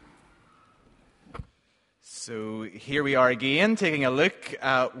So here we are again, taking a look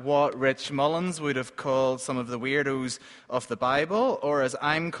at what Rich Mullins would have called some of the weirdos of the Bible, or as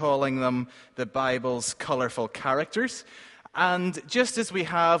I'm calling them, the Bible's colourful characters. And just as we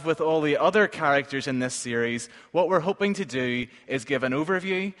have with all the other characters in this series, what we're hoping to do is give an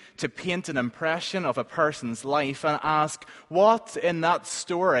overview, to paint an impression of a person's life and ask what in that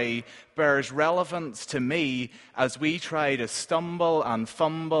story bears relevance to me as we try to stumble and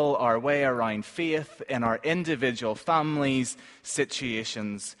fumble our way around faith in our individual families,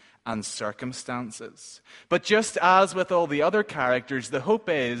 situations, and circumstances. But just as with all the other characters, the hope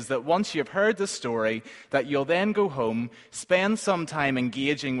is that once you've heard the story, that you'll then go home, spend some time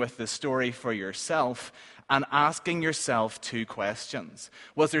engaging with the story for yourself, and asking yourself two questions.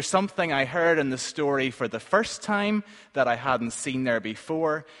 Was there something I heard in the story for the first time that I hadn't seen there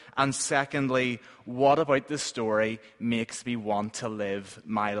before? And secondly, what about the story makes me want to live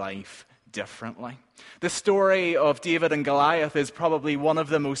my life differently? The story of David and Goliath is probably one of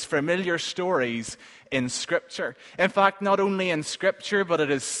the most familiar stories in Scripture. In fact, not only in Scripture, but it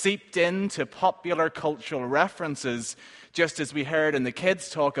is seeped into popular cultural references. Just as we heard in the kids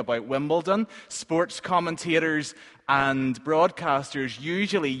talk about Wimbledon, sports commentators and broadcasters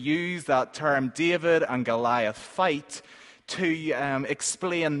usually use that term David and Goliath fight to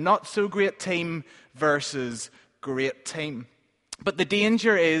explain not so great team versus great team. But the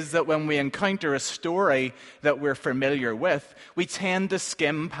danger is that when we encounter a story that we're familiar with, we tend to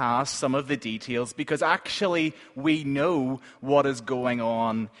skim past some of the details because actually we know what is going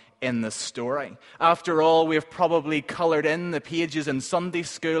on in the story. After all, we've probably colored in the pages in Sunday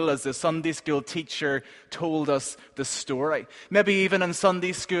school as the Sunday school teacher told us the story. Maybe even in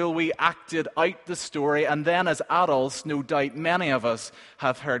Sunday school we acted out the story, and then as adults, no doubt many of us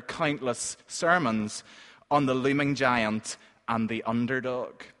have heard countless sermons on the looming giant and the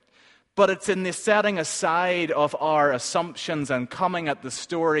underdog. But it's in the setting aside of our assumptions and coming at the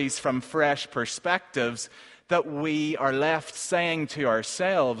stories from fresh perspectives that we are left saying to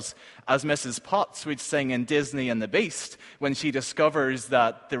ourselves, as Mrs. Potts would sing in Disney and the Beast, when she discovers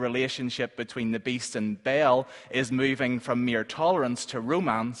that the relationship between the Beast and Belle is moving from mere tolerance to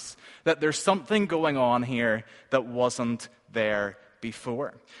romance, that there's something going on here that wasn't there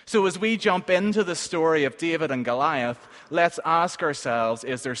before. So as we jump into the story of David and Goliath, let's ask ourselves,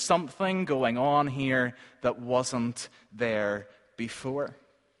 is there something going on here that wasn't there before?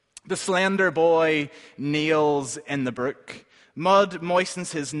 The slender boy kneels in the brook. Mud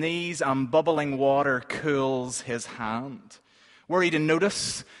moistens his knees and bubbling water cools his hand. Were he to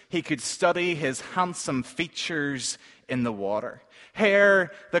notice, he could study his handsome features in the water.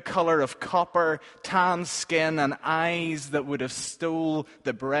 Hair the color of copper, tan skin, and eyes that would have stole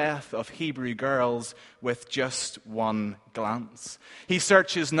the breath of Hebrew girls with just one glance. He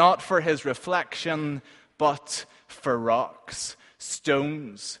searches not for his reflection, but for rocks,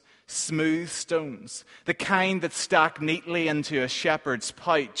 stones, smooth stones, the kind that stack neatly into a shepherd's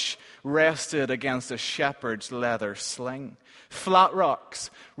pouch, rested against a shepherd's leather sling. Flat rocks,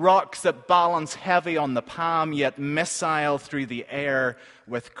 rocks that balance heavy on the palm, yet missile through the air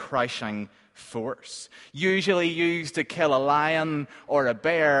with crushing force. Usually used to kill a lion or a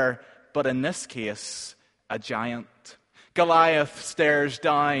bear, but in this case, a giant. Goliath stares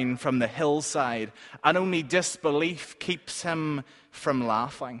down from the hillside, and only disbelief keeps him from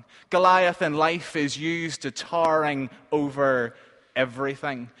laughing. Goliath in life is used to towering over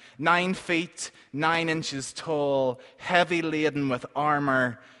everything. 9 feet, 9 inches tall, heavy laden with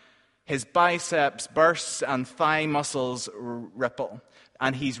armor. His biceps burst and thigh muscles ripple,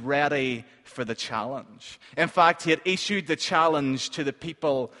 and he's ready for the challenge. In fact, he had issued the challenge to the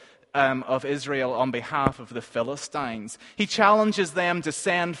people of Israel on behalf of the Philistines. He challenges them to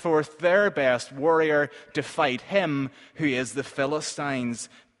send forth their best warrior to fight him, who is the Philistines'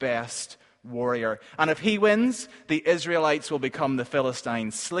 best warrior. And if he wins, the Israelites will become the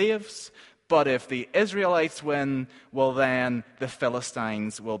Philistines' slaves. But if the Israelites win, well then the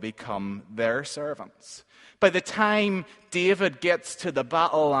Philistines will become their servants. By the time David gets to the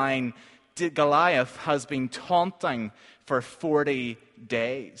battle line, Goliath has been taunting for 40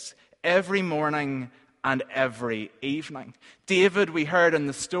 days, every morning and every evening. David, we heard in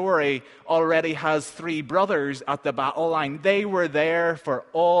the story, already has 3 brothers at the battle line. They were there for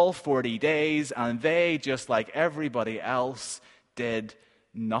all 40 days, and they, just like everybody else, did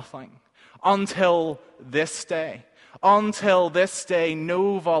nothing. Until this day. Until this day,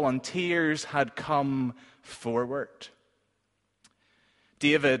 no volunteers had come forward.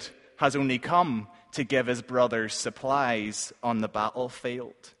 David has only come to give his brothers supplies on the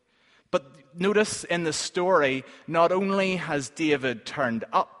battlefield. But notice in the story, not only has David turned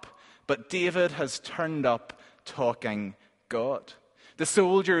up, but David has turned up talking God. The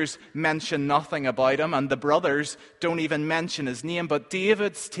soldiers mention nothing about him, and the brothers don't even mention his name. But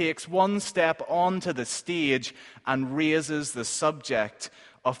David takes one step onto the stage and raises the subject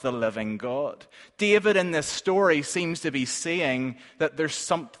of the living God. David in this story seems to be saying that there's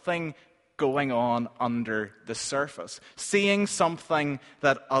something going on under the surface, seeing something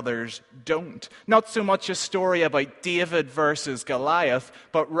that others don't. Not so much a story about David versus Goliath,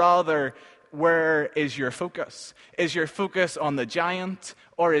 but rather, where is your focus? Is your focus on the giant,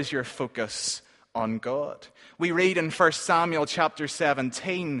 or is your focus on God? We read in 1 Samuel chapter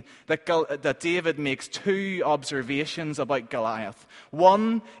 17 that David makes two observations about Goliath.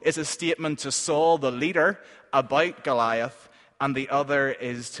 One is a statement to Saul, the leader, about Goliath, and the other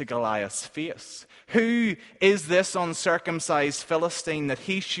is to Goliath's face. Who is this uncircumcised Philistine that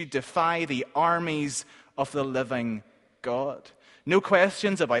he should defy the armies of the living God? No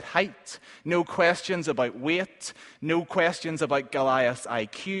questions about height, no questions about weight, no questions about Goliath's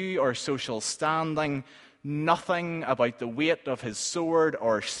IQ or social standing, nothing about the weight of his sword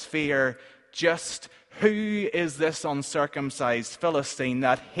or spear, just who is this uncircumcised Philistine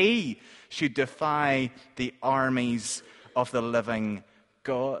that he should defy the armies of the living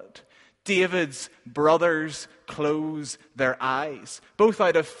God? David's brothers close their eyes, both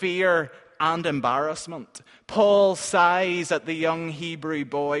out of fear and embarrassment. Paul sighs at the young Hebrew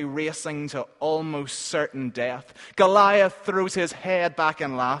boy racing to almost certain death. Goliath throws his head back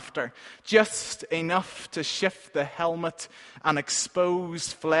in laughter, just enough to shift the helmet and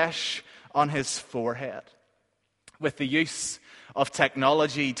expose flesh on his forehead. With the use of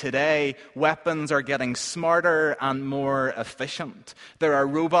technology today, weapons are getting smarter and more efficient. There are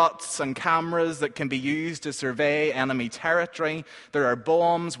robots and cameras that can be used to survey enemy territory. There are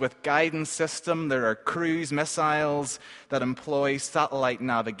bombs with guidance system. There are cruise missiles that employ satellite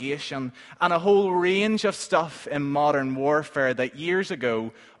navigation, and a whole range of stuff in modern warfare that years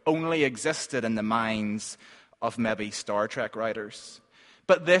ago only existed in the minds of maybe Star Trek writers.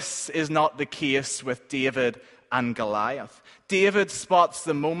 But this is not the case with David and Goliath. David spots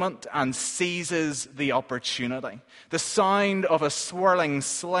the moment and seizes the opportunity. The sound of a swirling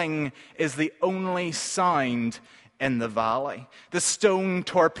sling is the only sound in the valley. The stone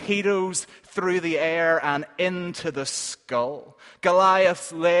torpedoes through the air and into the skull.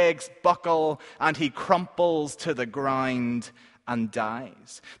 Goliath's legs buckle and he crumples to the ground and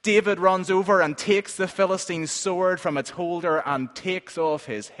dies. David runs over and takes the Philistine's sword from its holder and takes off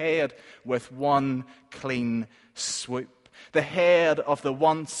his head with one clean swoop. The head of the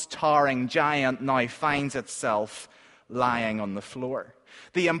once towering giant now finds itself lying on the floor.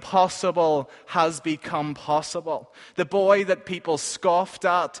 The impossible has become possible. The boy that people scoffed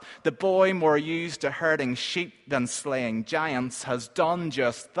at, the boy more used to herding sheep than slaying giants, has done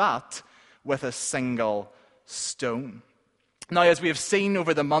just that with a single stone. Now, as we have seen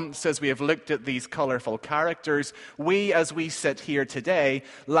over the months, as we have looked at these colorful characters, we, as we sit here today,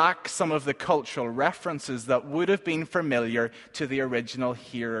 lack some of the cultural references that would have been familiar to the original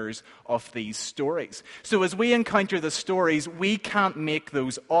hearers of these stories. So as we encounter the stories, we can't make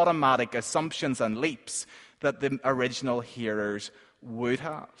those automatic assumptions and leaps that the original hearers would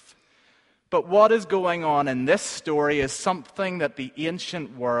have. But what is going on in this story is something that the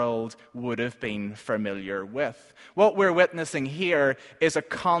ancient world would have been familiar with. What we're witnessing here is a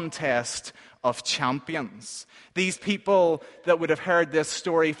contest of champions. These people that would have heard this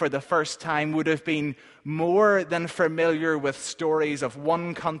story for the first time would have been more than familiar with stories of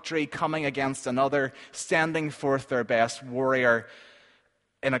one country coming against another, sending forth their best warrior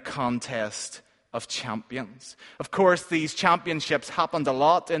in a contest of champions. Of course, these championships happened a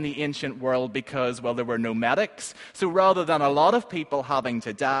lot in the ancient world because, well, there were no medics. So rather than a lot of people having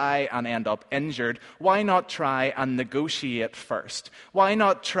to die and end up injured, why not try and negotiate first? Why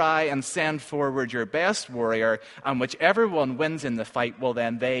not try and send forward your best warrior, and whichever one wins in the fight, well,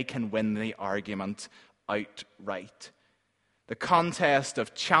 then they can win the argument outright. The contest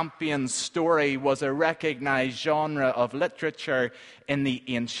of champions story was a recognized genre of literature in the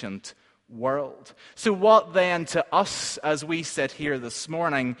ancient world. So what then to us as we sit here this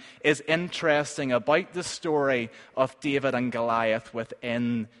morning is interesting about the story of David and Goliath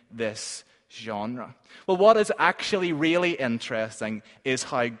within this genre? Well, what is actually really interesting is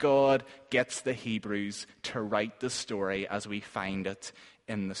how God gets the Hebrews to write the story as we find it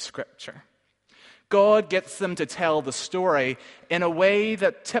in the scripture. God gets them to tell the story in a way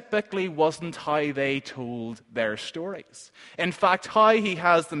that typically wasn't how they told their stories. In fact, how he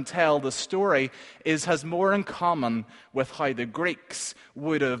has them tell the story has more in common with how the Greeks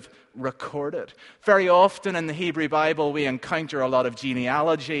would have recorded. Very often in the Hebrew Bible, we encounter a lot of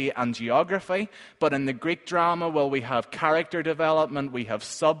genealogy and geography, but in the Greek drama, well, we have character development, we have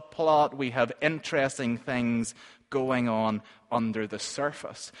subplot, we have interesting things going on under the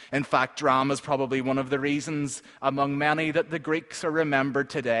surface. In fact, drama is probably one of the reasons among many that the Greeks are remembered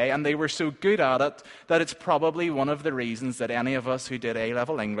today, and they were so good at it that it's probably one of the reasons that any of us who did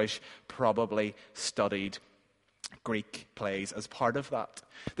A-level English probably studied Greek plays as part of that.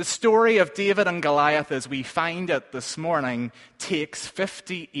 The story of David and Goliath, as we find it this morning, takes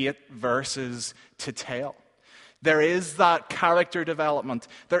 58 verses to tell. There is that character development.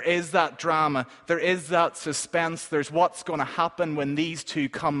 There is that drama. There is that suspense. There's what's going to happen when these two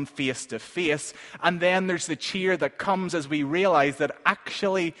come face to face. And then there's the cheer that comes as we realize that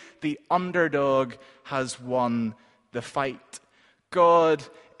actually the underdog has won the fight. God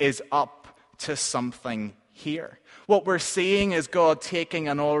is up to something here. What we're seeing is God taking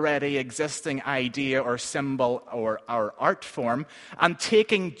an already existing idea or symbol or our art form and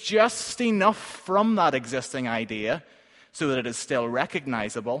taking just enough from that existing idea so that it is still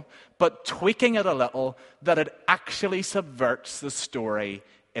recognizable, but tweaking it a little that it actually subverts the story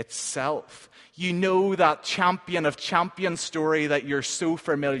itself. You know that champion of champions story that you're so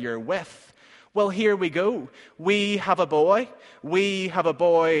familiar with. Well, here we go. We have a boy. We have a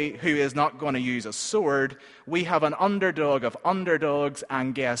boy who is not going to use a sword. We have an underdog of underdogs,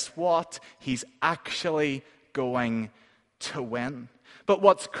 and guess what? He's actually going to win. But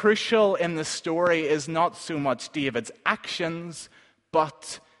what's crucial in the story is not so much David's actions,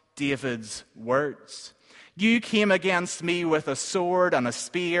 but David's words. You came against me with a sword and a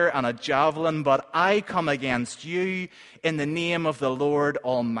spear and a javelin, but I come against you in the name of the Lord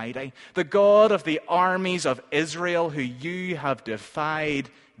Almighty, the God of the armies of Israel, who you have defied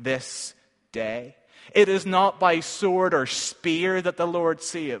this day. It is not by sword or spear that the Lord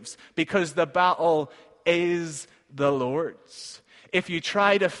saves, because the battle is the Lord's. If you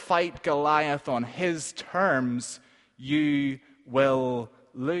try to fight Goliath on his terms, you will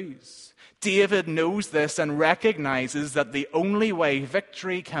lose. David knows this and recognizes that the only way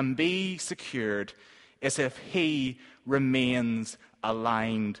victory can be secured is if he remains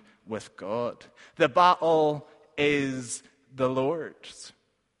aligned with God. The battle is the Lord's.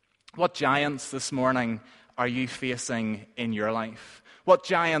 What giants this morning are you facing in your life? What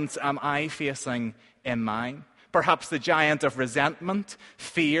giants am I facing in mine? Perhaps the giant of resentment,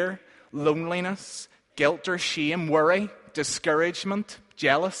 fear, loneliness, guilt or shame, worry, discouragement,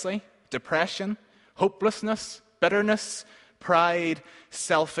 jealousy, depression, hopelessness, bitterness, pride,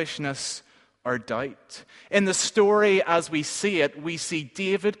 selfishness, or doubt. In the story as we see it, we see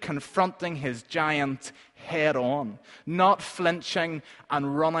David confronting his giant head on, not flinching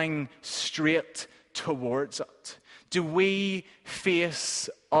and running straight towards it. Do we face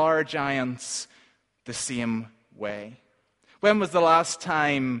our giants the same way? When was the last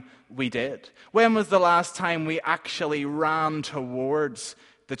time we did? When was the last time we actually ran towards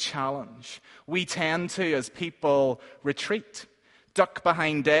the challenge? We tend to, as people, retreat, duck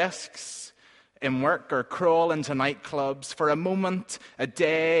behind desks in work or crawl into nightclubs. For a moment, a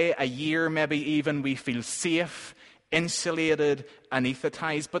day, a year, maybe even, we feel safe, insulated,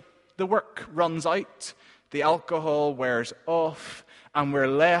 anesthetized. But the work runs out, the alcohol wears off, and we're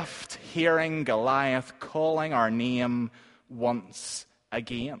left hearing Goliath calling our name once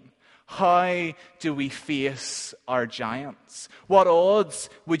again. How do we face our giants? What odds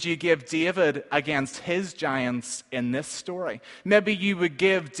would you give David against his giants in this story? Maybe you would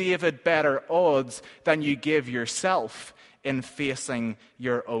give David better odds than you give yourself in facing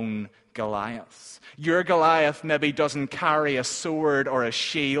your own Goliaths. Your Goliath maybe doesn't carry a sword or a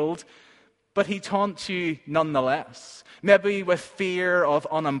shield, but he taunts you nonetheless. Maybe with fear of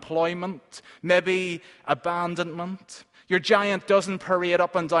unemployment, maybe abandonment. Your giant doesn't parade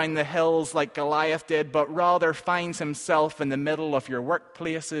up and down the hills like Goliath did, but rather finds himself in the middle of your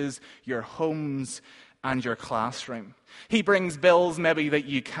workplaces, your homes, and your classroom. He brings bills maybe that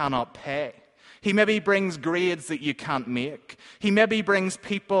you cannot pay. He maybe brings grades that you can't make. He maybe brings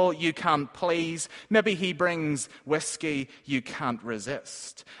people you can't please. Maybe he brings whiskey you can't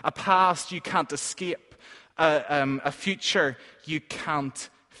resist. A past you can't escape. A future you can't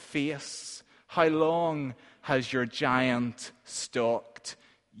face. How long has your giant stalked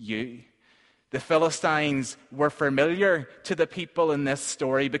you? The Philistines were familiar to the people in this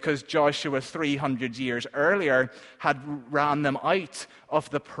story because Joshua 300 years earlier had ran them out of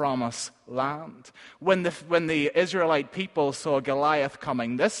the promised land. When the Israelite people saw Goliath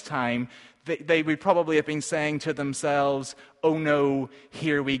coming this time, they would probably have been saying to themselves, "Oh no,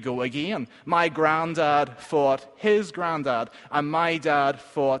 here we go again. My granddad fought his granddad, and my dad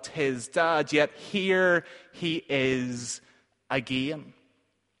fought his dad, yet here he is again."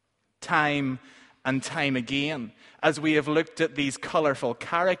 Time and time again, as we have looked at these colorful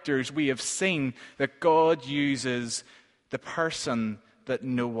characters, we have seen that God uses the person that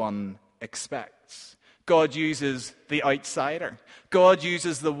no one expects. God uses the outsider. God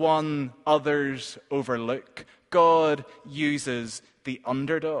uses the one others overlook. God uses the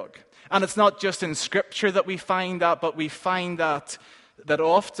underdog. And it's not just in Scripture that we find that, but we find that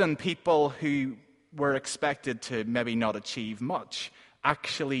often people who were expected to maybe not achieve much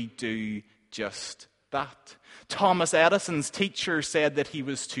actually do just that. Thomas Edison's teacher said that he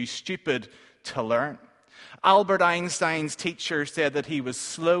was too stupid to learn. Albert Einstein's teacher said that he was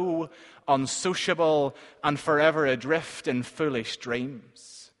slow, unsociable, and forever adrift in foolish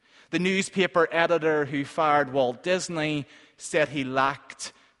dreams. The newspaper editor who fired Walt Disney said he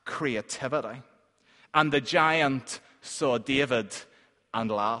lacked creativity. And the giant saw David and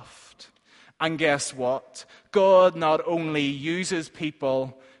laughed. And guess what? God not only uses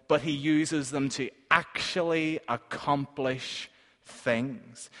people, but he uses them to actually accomplish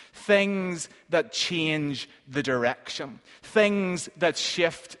things. Things that change the direction. Things that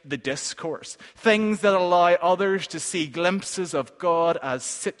shift the discourse. Things that allow others to see glimpses of God as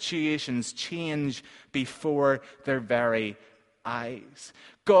situations change before their very eyes.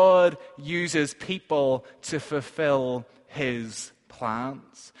 God uses people to fulfill his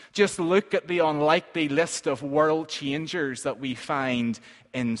plans. Just look at the unlikely list of world changers that we find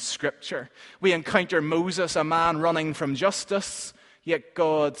in Scripture. We encounter Moses, a man running from justice, yet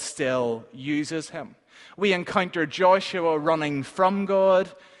God still uses him. We encounter Joshua running from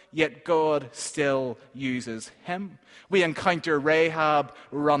God, yet God still uses him. We encounter Rahab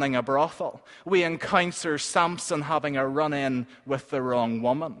running a brothel. We encounter Samson having a run-in with the wrong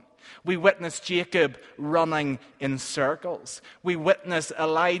woman. We witness Jacob running in circles. We witness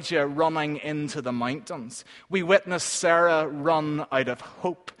Elijah running into the mountains. We witness Sarah run out of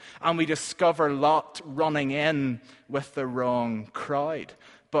hope. And we discover Lot running in with the wrong crowd.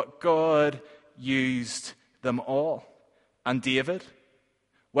 But God used them all. And David?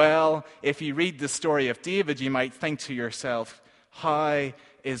 Well, if you read the story of David, you might think to yourself, how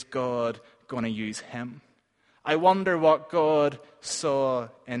is God going to use him? I wonder what God saw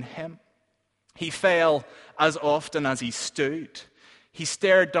in him. He fell as often as he stood. He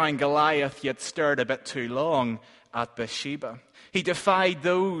stared down Goliath, yet stared a bit too long at Bathsheba. He defied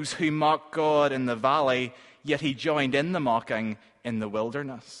those who mocked God in the valley, yet he joined in the mocking in the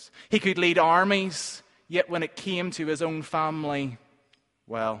wilderness. He could lead armies, yet when it came to his own family,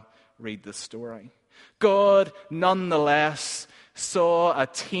 well, read the story. God, nonetheless, saw a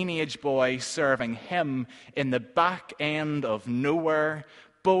teenage boy serving him in the back end of nowhere,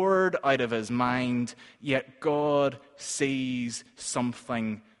 bored out of his mind, yet God sees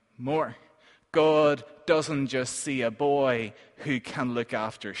something more. God doesn't just see a boy who can look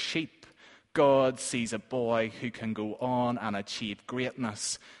after sheep. God sees a boy who can go on and achieve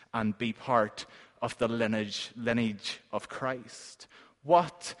greatness and be part of the lineage of Christ.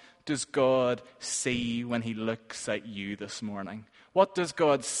 What does God see when he looks at you this morning? What does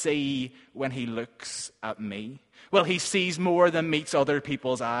God see when he looks at me? Well, he sees more than meets other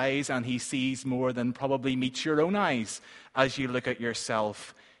people's eyes, and he sees more than probably meets your own eyes as you look at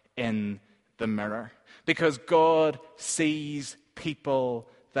yourself in the mirror. Because God sees people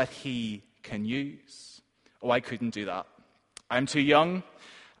that he can use. Oh, I couldn't do that. I'm too young.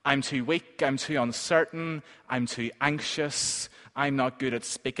 I'm too weak. I'm too uncertain. I'm too anxious. I'm not good at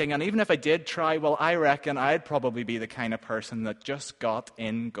speaking. And even if I did try, well, I reckon I'd probably be the kind of person that just got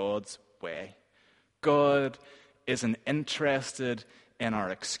in God's way. God isn't interested in our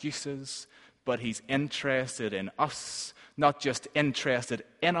excuses, but he's interested in us. Not just interested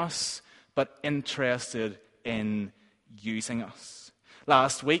in us, but interested in using us.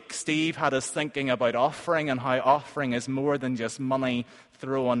 Last week, Steve had us thinking about offering and how offering is more than just money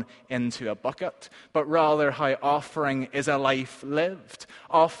thrown into a bucket, but rather how offering is a life lived.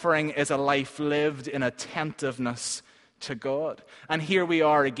 Offering is a life lived in attentiveness to God. And here we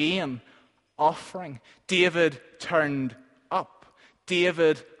are again, offering. David turned up.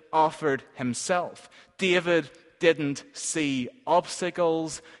 David offered himself. David didn't see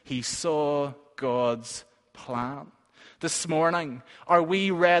obstacles. He saw God's plan. This morning, are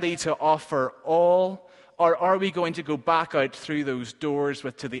we ready to offer all, or are we going to go back out through those doors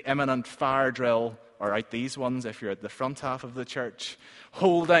to the imminent fire drill, or out these ones if you're at the front half of the church,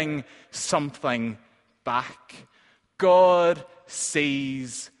 holding something back? God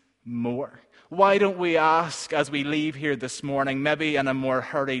sees more. Why don't we ask as we leave here this morning, maybe in a more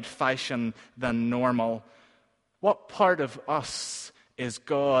hurried fashion than normal, what part of us is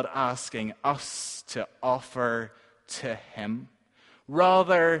God asking us to offer to him?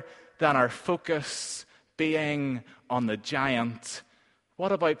 Rather than our focus being on the giant,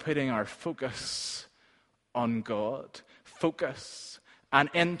 what about putting our focus on God? Focus, an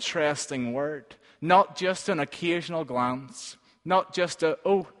interesting word, not just an occasional glance, not just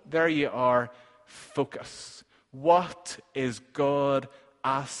oh, there you are. Focus. What is God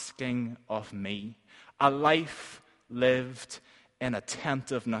asking of me? A life lived in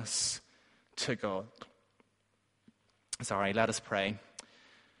attentiveness to God. Sorry, let us pray.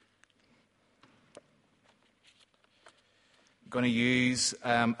 I'm going to use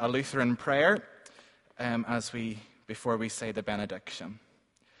a Lutheran prayer before we say the benediction.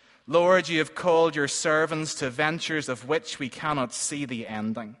 Lord, you have called your servants to ventures of which we cannot see the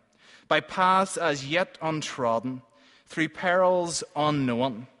ending, by paths as yet untrodden, through perils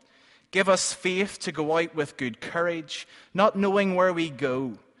unknown. Give us faith to go out with good courage, not knowing where we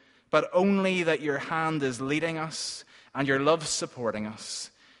go, but only that your hand is leading us and your love supporting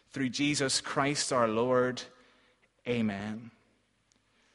us. Through Jesus Christ our Lord. Amen.